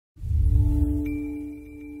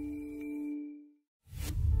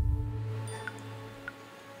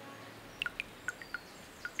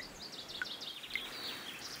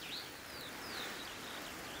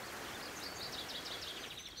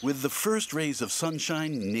With the first rays of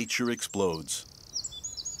sunshine, nature explodes.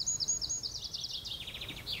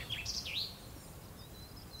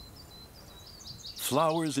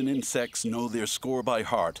 Flowers and insects know their score by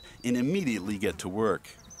heart and immediately get to work.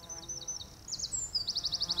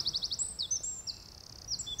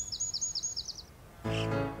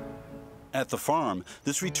 At the farm,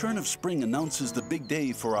 this return of spring announces the big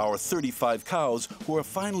day for our 35 cows who are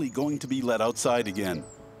finally going to be let outside again.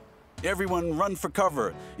 Everyone run for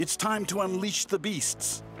cover. It's time to unleash the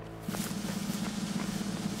beasts.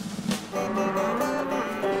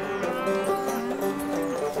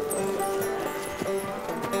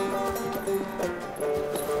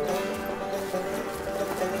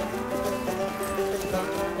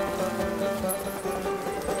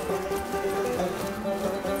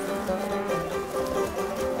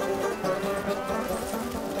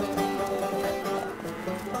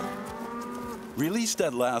 Released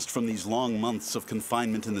at last from these long months of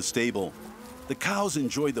confinement in the stable, the cows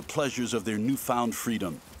enjoy the pleasures of their newfound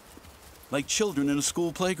freedom. Like children in a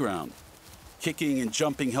school playground, kicking and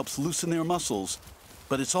jumping helps loosen their muscles,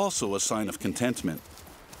 but it's also a sign of contentment.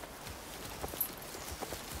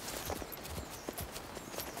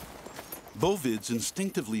 Bovids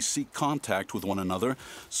instinctively seek contact with one another,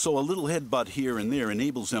 so a little headbutt here and there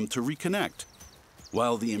enables them to reconnect,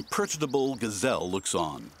 while the imperturbable gazelle looks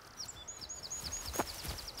on.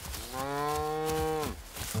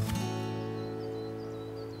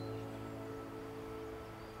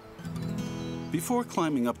 Before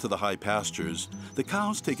climbing up to the high pastures, the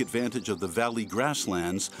cows take advantage of the valley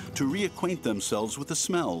grasslands to reacquaint themselves with the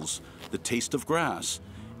smells, the taste of grass,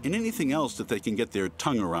 and anything else that they can get their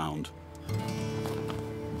tongue around.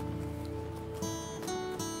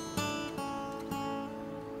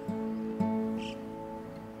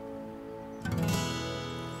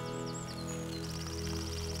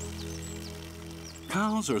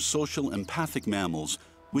 Cows are social, empathic mammals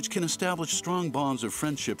which can establish strong bonds of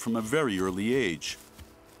friendship from a very early age.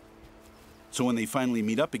 So when they finally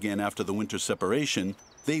meet up again after the winter separation,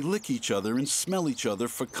 they lick each other and smell each other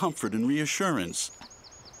for comfort and reassurance,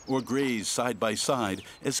 or graze side by side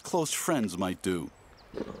as close friends might do.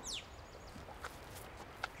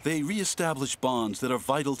 They reestablish bonds that are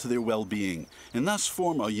vital to their well-being, and thus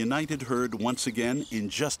form a united herd once again in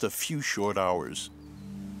just a few short hours.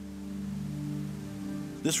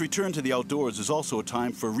 This return to the outdoors is also a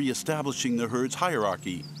time for reestablishing the herd's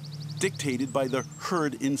hierarchy, dictated by the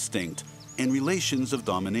herd instinct and relations of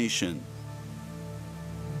domination.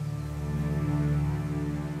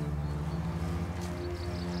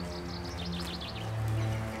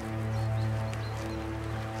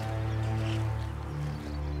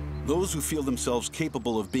 Those who feel themselves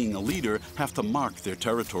capable of being a leader have to mark their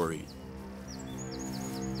territory.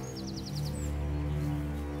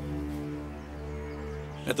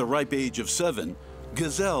 At the ripe age of 7,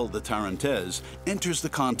 Gazelle, the Tarentaise, enters the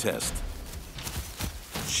contest.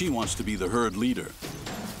 She wants to be the herd leader.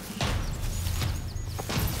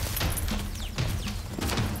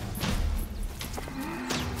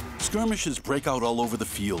 Skirmishes break out all over the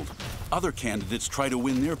field. Other candidates try to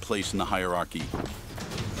win their place in the hierarchy.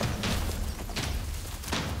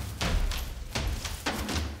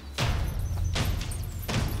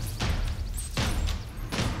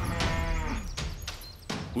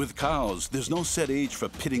 With cows, there's no set age for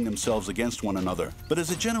pitting themselves against one another, but as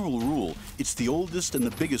a general rule, it's the oldest and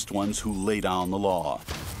the biggest ones who lay down the law.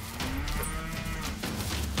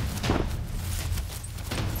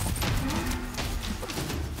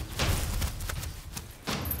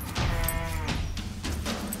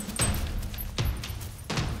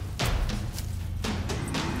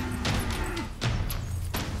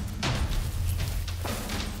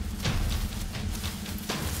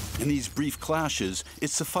 In these brief clashes,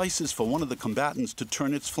 it suffices for one of the combatants to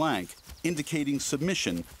turn its flank, indicating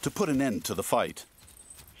submission to put an end to the fight.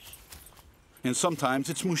 And sometimes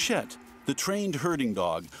it's Mouchette, the trained herding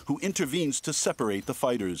dog, who intervenes to separate the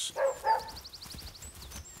fighters.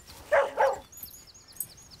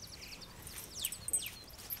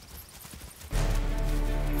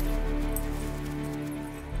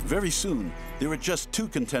 Very soon, there are just 2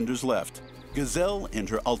 contenders left, Gazelle and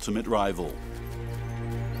her ultimate rival.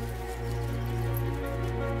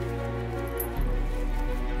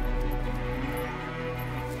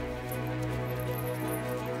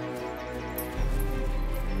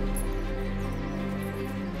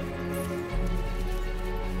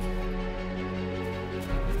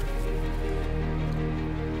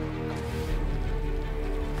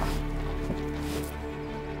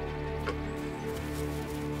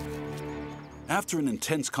 After an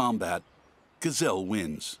intense combat, Gazelle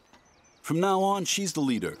wins. From now on, she's the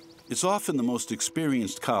leader, It's often the most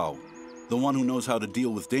experienced cow, the one who knows how to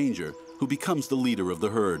deal with danger, who becomes the leader of the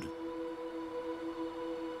herd.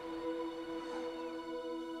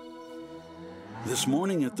 This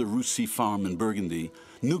morning at the Roussy farm in Burgundy,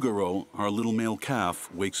 Nougaro, our little male calf,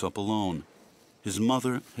 wakes up alone. His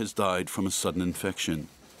mother has died from a sudden infection.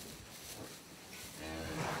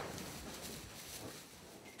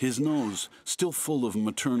 His nose still full of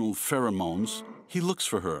maternal pheromones, he looks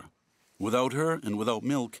for her. Without her and without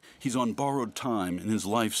milk, he's on borrowed time and his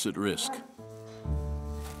life's at risk.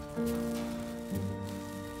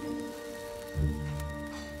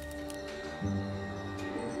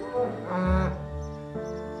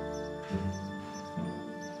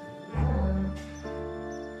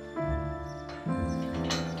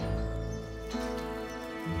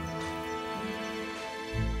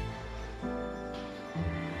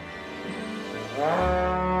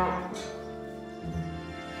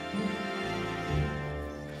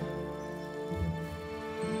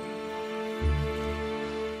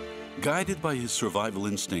 Guided by his survival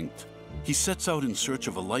instinct, he sets out in search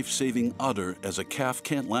of a life-saving udder, as a calf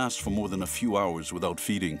can't last for more than a few hours without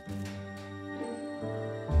feeding.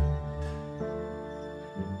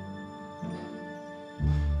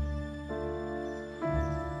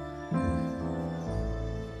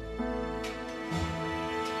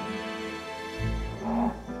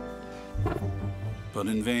 But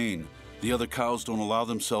in vain. The other cows don't allow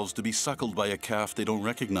themselves to be suckled by a calf they don't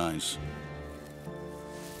recognize.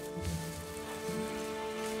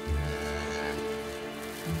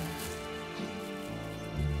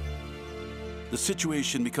 The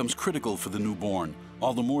situation becomes critical for the newborn,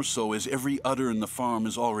 all the more so as every udder in the farm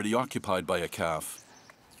is already occupied by a calf.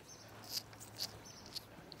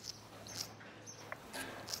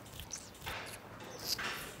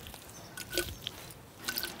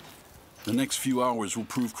 The next few hours will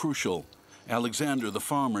prove crucial. Alexander, the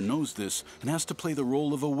farmer, knows this and has to play the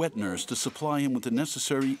role of a wet nurse to supply him with the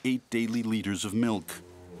necessary 8 daily liters of milk.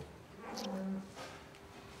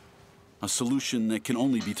 A solution that can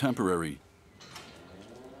only be temporary.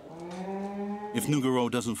 If Nougaro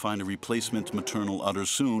doesn't find a replacement maternal udder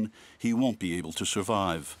soon, he won't be able to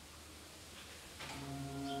survive.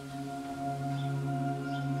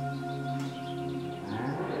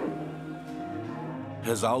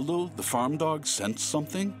 Has Aldo, the farm dog, sensed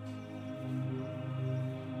something?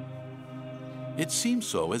 It seems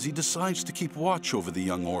so, as he decides to keep watch over the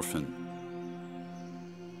young orphan.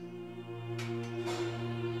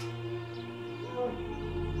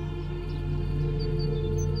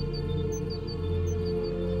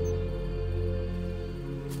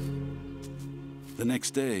 The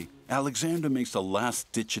next day, Alexander makes a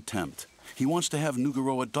last-ditch attempt. He wants to have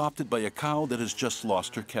Nougaro adopted by a cow that has just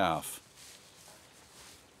lost her calf.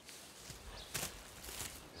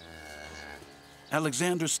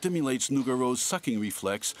 Alexander stimulates Nougaro's sucking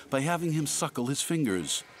reflex by having him suckle his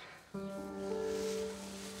fingers,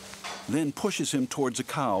 then pushes him towards a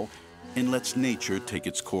cow and lets nature take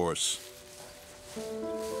its course.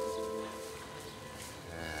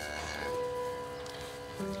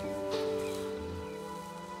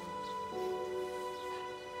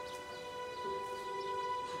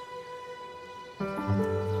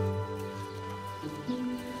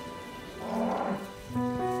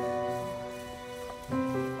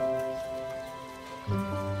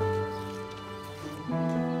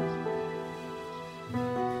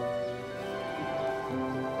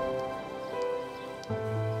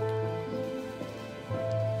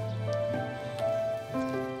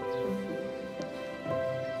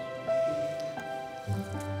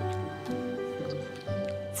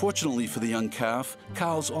 Fortunately for the young calf,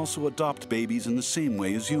 cows also adopt babies in the same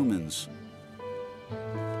way as humans.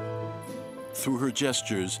 Through her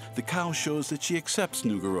gestures, the cow shows that she accepts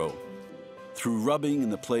Nougaro. Through rubbing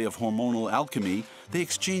and the play of hormonal alchemy, they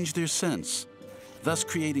exchange their scents, thus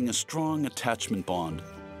creating a strong attachment bond.